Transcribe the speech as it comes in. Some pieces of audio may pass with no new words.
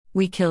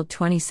We killed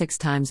 26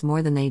 times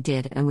more than they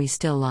did and we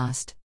still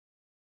lost.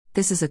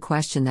 This is a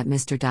question that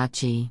Mr.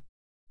 G.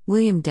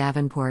 William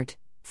Davenport,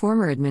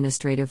 former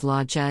administrative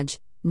law judge,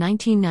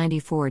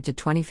 1994 to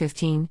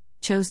 2015,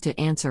 chose to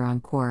answer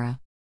on Quora.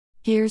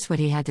 Here's what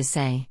he had to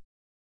say.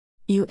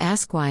 You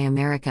ask why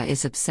America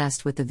is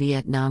obsessed with the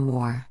Vietnam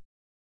War.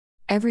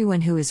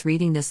 Everyone who is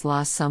reading this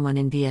lost someone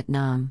in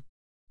Vietnam.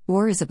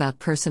 War is about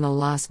personal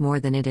loss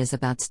more than it is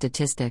about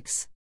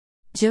statistics.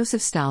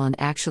 Joseph Stalin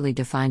actually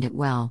defined it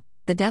well.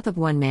 The death of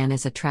one man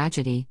is a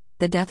tragedy,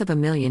 the death of a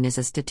million is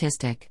a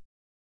statistic.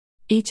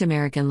 Each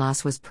American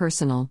loss was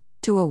personal,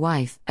 to a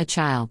wife, a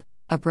child,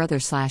 a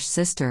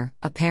brother/sister,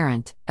 a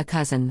parent, a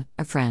cousin,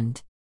 a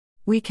friend.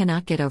 We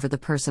cannot get over the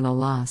personal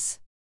loss.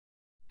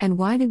 And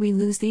why did we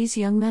lose these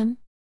young men?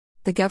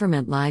 The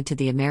government lied to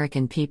the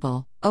American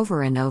people,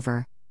 over and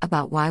over,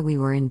 about why we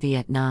were in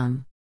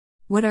Vietnam.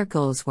 What our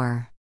goals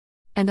were.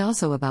 And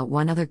also about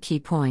one other key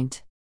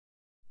point.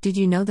 Did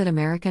you know that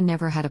America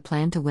never had a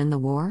plan to win the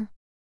war?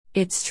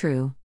 It's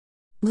true.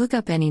 Look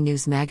up any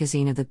news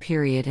magazine of the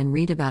period and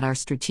read about our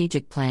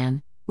strategic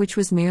plan, which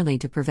was merely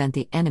to prevent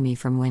the enemy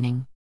from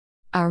winning.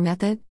 Our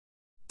method?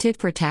 Tit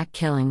for tat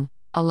killing,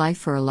 a life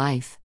for a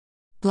life.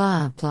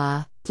 Blah,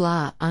 blah,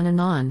 blah, on and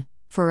on,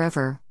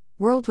 forever,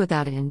 world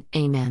without end,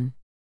 amen.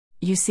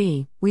 You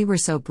see, we were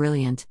so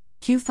brilliant,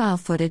 cue file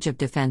footage of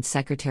Defense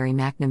Secretary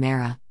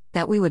McNamara,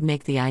 that we would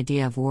make the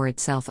idea of war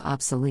itself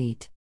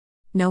obsolete.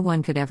 No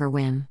one could ever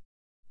win.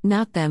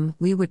 Not them,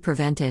 we would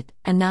prevent it,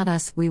 and not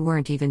us, we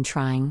weren't even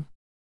trying.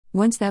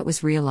 Once that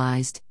was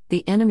realized,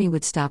 the enemy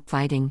would stop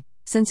fighting,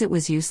 since it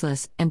was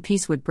useless, and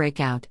peace would break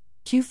out.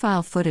 Cue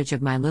file footage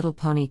of My Little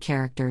Pony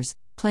characters,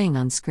 playing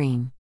on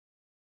screen.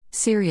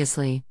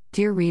 Seriously,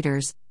 dear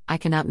readers, I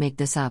cannot make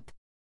this up.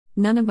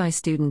 None of my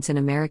students in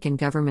American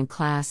government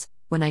class,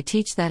 when I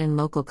teach that in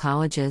local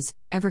colleges,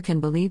 ever can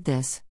believe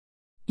this.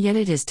 Yet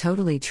it is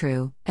totally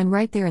true, and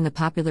right there in the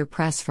popular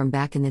press from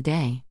back in the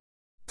day.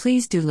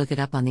 Please do look it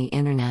up on the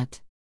internet.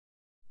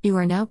 You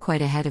are now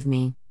quite ahead of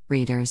me,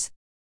 readers.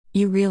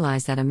 You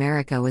realize that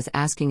America was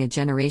asking a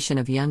generation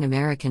of young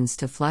Americans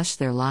to flush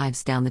their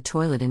lives down the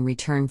toilet in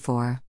return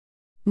for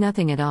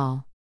nothing at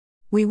all.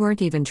 We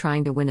weren't even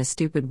trying to win a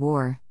stupid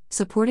war,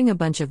 supporting a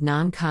bunch of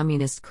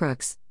non-communist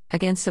crooks,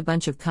 against a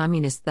bunch of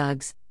communist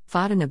thugs,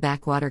 fought in a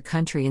backwater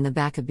country in the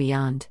back of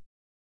beyond.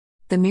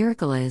 The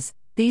miracle is,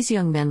 these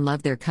young men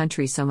loved their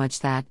country so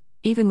much that,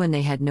 even when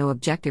they had no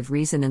objective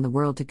reason in the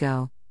world to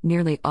go,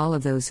 nearly all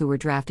of those who were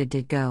drafted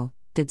did go,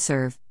 did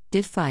serve,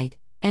 did fight,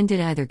 and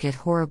did either get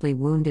horribly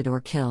wounded or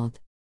killed.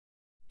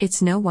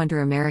 It's no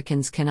wonder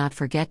Americans cannot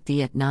forget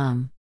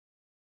Vietnam.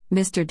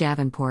 Mr.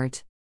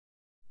 Davenport.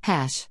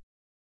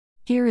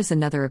 Here is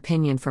another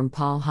opinion from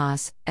Paul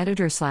Haas,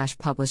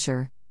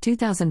 editor/publisher,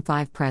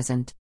 2005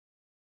 present.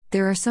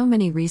 There are so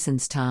many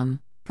reasons, Tom,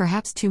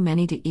 perhaps too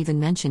many to even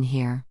mention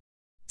here.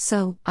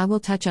 So, I will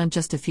touch on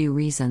just a few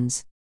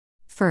reasons.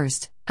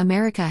 First,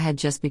 America had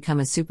just become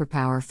a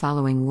superpower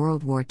following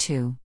World War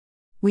II.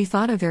 We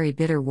fought a very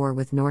bitter war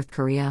with North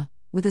Korea,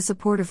 with the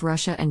support of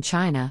Russia and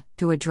China,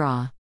 to a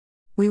draw.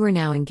 We were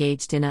now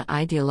engaged in an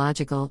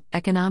ideological,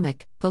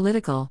 economic,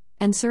 political,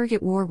 and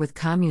surrogate war with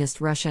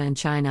Communist Russia and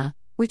China,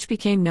 which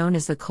became known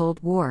as the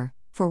Cold War,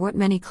 for what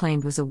many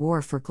claimed was a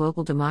war for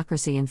global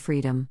democracy and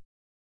freedom.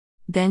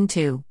 Then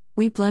too,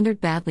 we blundered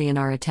badly in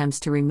our attempts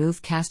to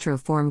remove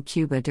Castro-formed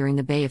Cuba during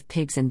the Bay of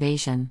Pigs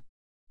invasion.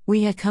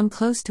 We had come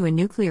close to a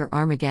nuclear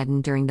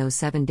Armageddon during those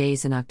 7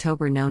 days in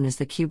October known as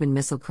the Cuban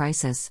Missile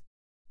Crisis.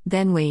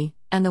 Then we,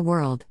 and the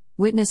world,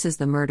 witnesses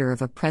the murder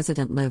of a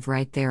president live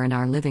right there in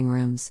our living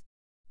rooms.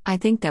 I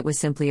think that was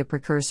simply a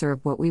precursor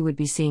of what we would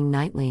be seeing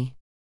nightly.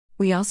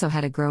 We also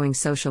had a growing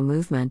social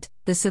movement,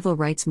 the civil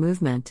rights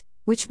movement,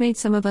 which made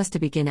some of us to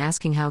begin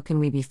asking how can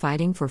we be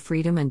fighting for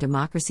freedom and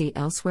democracy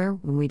elsewhere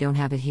when we don't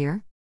have it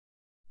here?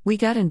 We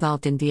got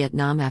involved in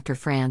Vietnam after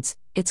France,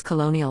 its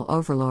colonial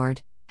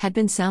overlord, had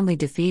been soundly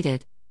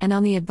defeated, and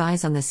on the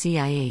advice on the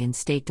CIA and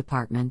State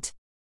Department.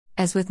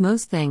 As with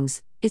most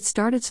things, it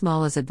started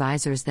small as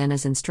advisors, then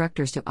as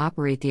instructors to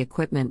operate the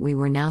equipment we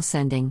were now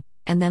sending,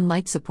 and then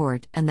light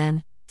support, and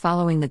then,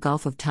 following the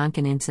Gulf of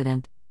Tonkin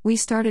incident, we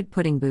started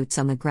putting boots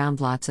on the ground,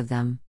 lots of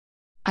them.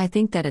 I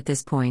think that at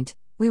this point,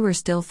 we were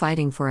still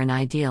fighting for an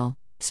ideal,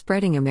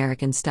 spreading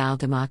American-style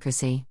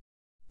democracy.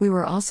 We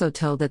were also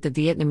told that the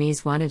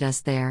Vietnamese wanted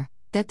us there,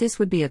 that this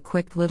would be a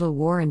quick little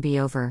war and be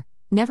over,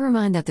 never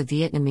mind that the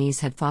Vietnamese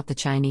had fought the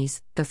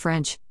Chinese, the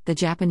French, the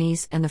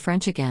Japanese, and the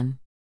French again.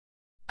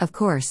 Of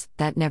course,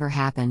 that never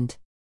happened.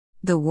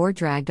 The war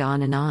dragged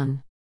on and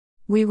on.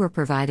 We were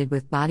provided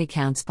with body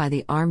counts by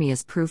the army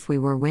as proof we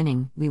were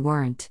winning, we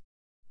weren't.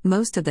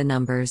 Most of the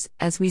numbers,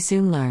 as we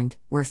soon learned,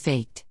 were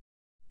faked.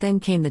 Then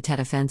came the Tet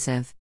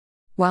Offensive.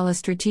 While a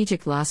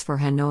strategic loss for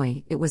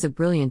Hanoi, it was a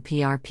brilliant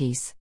PR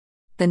piece.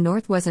 The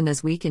North wasn't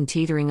as weak and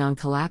teetering on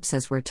collapse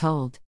as we're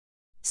told.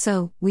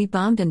 So, we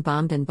bombed and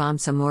bombed and bombed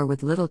some more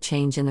with little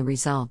change in the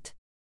result.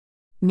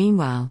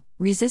 Meanwhile,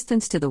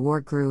 resistance to the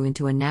war grew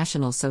into a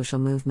national social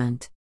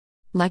movement.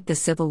 Like the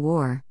Civil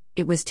War,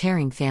 it was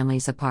tearing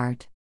families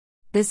apart.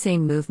 This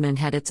same movement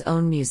had its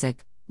own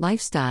music,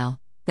 lifestyle,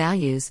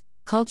 values,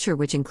 culture,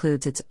 which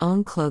includes its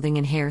own clothing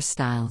and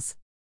hairstyles.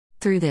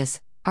 Through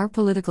this, our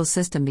political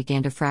system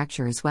began to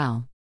fracture as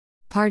well.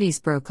 Parties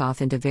broke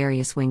off into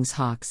various wings,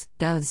 hawks,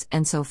 doves,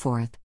 and so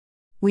forth.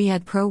 We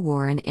had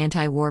pro-war and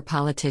anti-war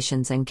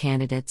politicians and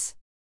candidates.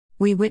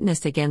 We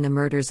witnessed again the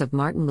murders of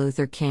Martin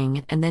Luther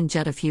King and then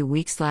just a few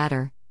weeks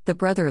later, the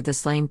brother of the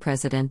slain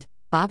president,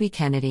 Bobby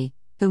Kennedy,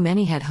 who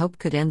many had hoped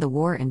could end the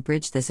war and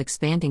bridge this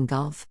expanding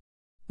gulf.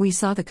 We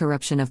saw the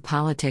corruption of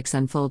politics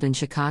unfold in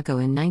Chicago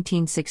in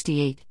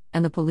 1968,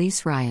 and the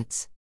police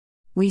riots.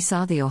 We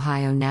saw the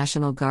Ohio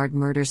National Guard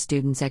murder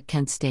students at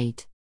Kent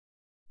State.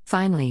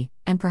 Finally,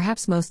 and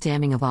perhaps most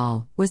damning of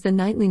all, was the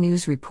nightly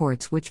news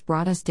reports which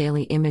brought us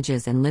daily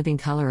images and living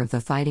color of the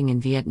fighting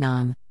in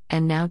Vietnam,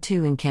 and now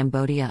too in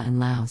Cambodia and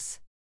Laos.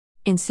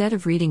 Instead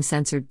of reading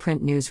censored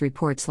print news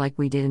reports like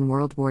we did in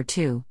World War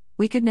II,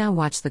 we could now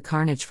watch the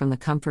carnage from the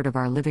comfort of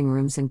our living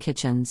rooms and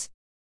kitchens.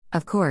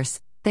 Of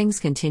course, things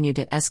continued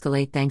to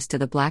escalate thanks to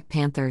the Black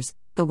Panthers,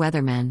 the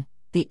Weathermen,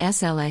 the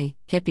SLA,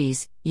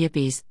 hippies,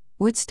 yippies,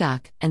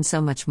 Woodstock, and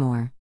so much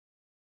more.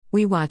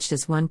 We watched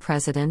as one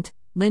president,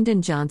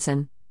 Lyndon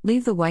Johnson,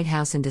 leave the White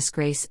House in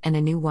disgrace and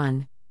a new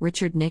one,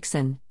 Richard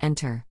Nixon,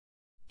 enter.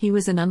 He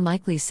was an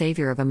unlikely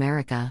savior of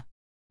America.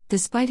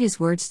 Despite his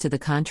words to the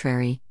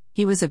contrary,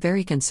 he was a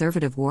very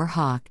conservative war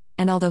hawk,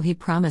 and although he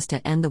promised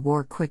to end the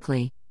war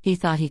quickly, he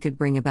thought he could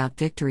bring about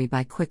victory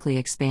by quickly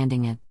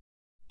expanding it.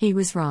 He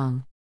was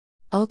wrong.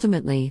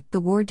 Ultimately, the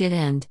war did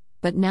end,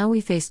 but now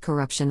we faced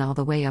corruption all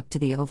the way up to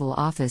the Oval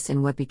Office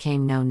in what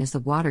became known as the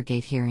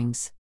Watergate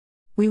hearings.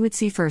 We would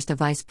see first a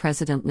vice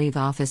president leave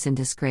office in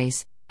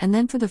disgrace, and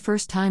then for the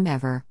first time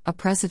ever, a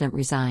president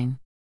resign.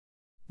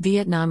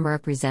 Vietnam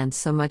represents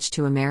so much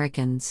to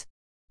Americans.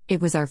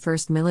 It was our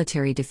first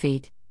military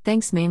defeat,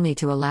 thanks mainly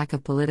to a lack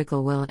of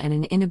political will and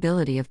an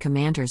inability of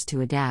commanders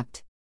to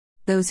adapt.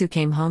 Those who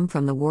came home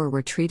from the war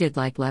were treated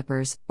like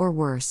lepers, or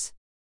worse.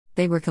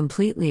 They were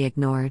completely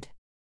ignored.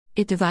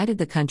 It divided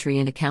the country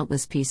into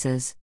countless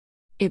pieces.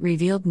 It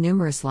revealed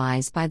numerous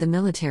lies by the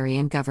military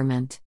and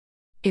government.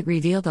 It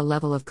revealed a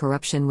level of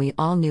corruption we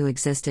all knew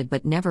existed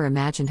but never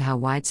imagined how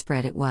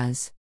widespread it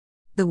was.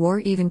 The war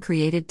even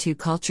created two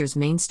cultures,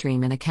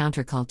 mainstream and a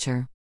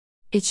counterculture.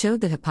 It showed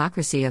the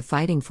hypocrisy of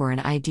fighting for an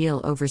ideal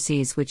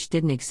overseas which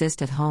didn't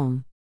exist at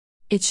home.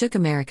 It shook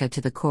America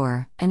to the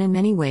core, and in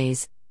many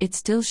ways, it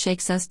still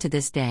shakes us to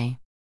this day.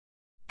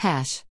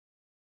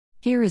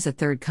 Here is a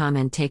third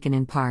comment taken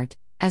in part.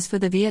 As for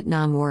the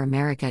Vietnam War,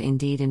 America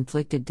indeed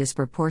inflicted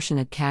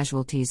disproportionate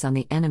casualties on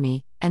the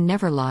enemy, and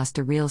never lost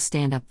a real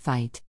stand-up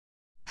fight.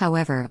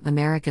 However,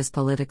 America's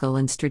political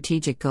and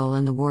strategic goal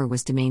in the war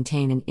was to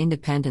maintain an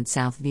independent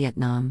South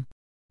Vietnam.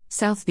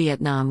 South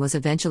Vietnam was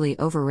eventually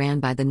overran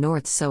by the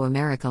North, so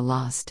America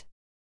lost.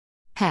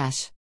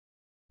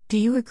 Do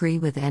you agree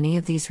with any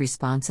of these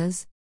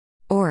responses?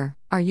 Or,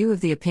 are you of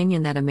the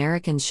opinion that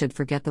Americans should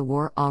forget the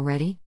war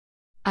already?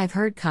 I've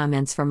heard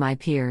comments from my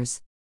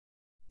peers.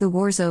 The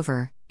war's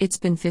over, it's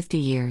been 50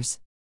 years.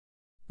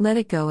 Let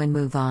it go and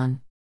move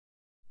on.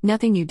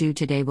 Nothing you do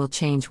today will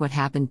change what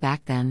happened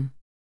back then.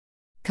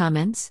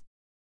 Comments?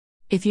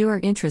 If you are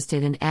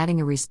interested in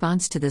adding a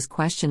response to this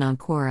question on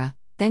Quora,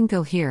 then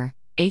go here,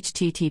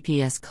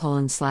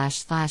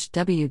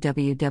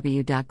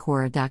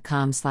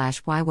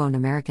 https://www.quora.com/why won't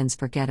Americans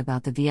forget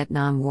about the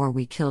Vietnam War?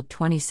 We killed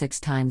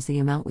 26 times the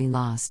amount we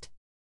lost.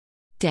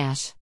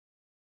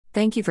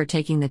 Thank you for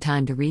taking the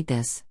time to read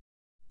this.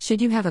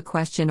 Should you have a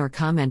question or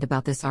comment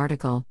about this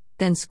article,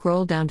 then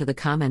scroll down to the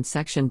comments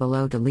section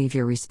below to leave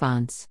your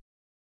response.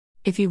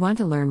 If you want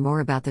to learn more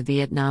about the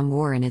Vietnam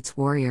War and its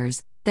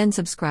warriors, then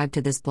subscribe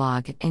to this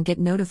blog and get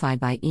notified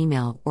by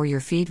email or your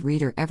feed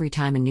reader every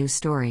time a new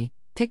story,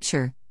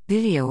 picture,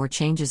 video or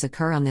changes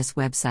occur on this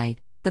website.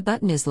 The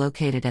button is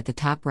located at the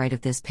top right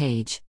of this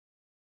page.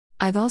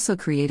 I've also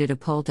created a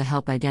poll to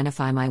help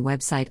identify my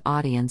website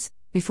audience.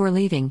 Before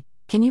leaving,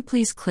 can you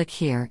please click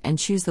here and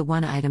choose the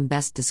one item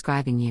best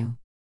describing you?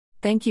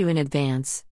 Thank you in advance.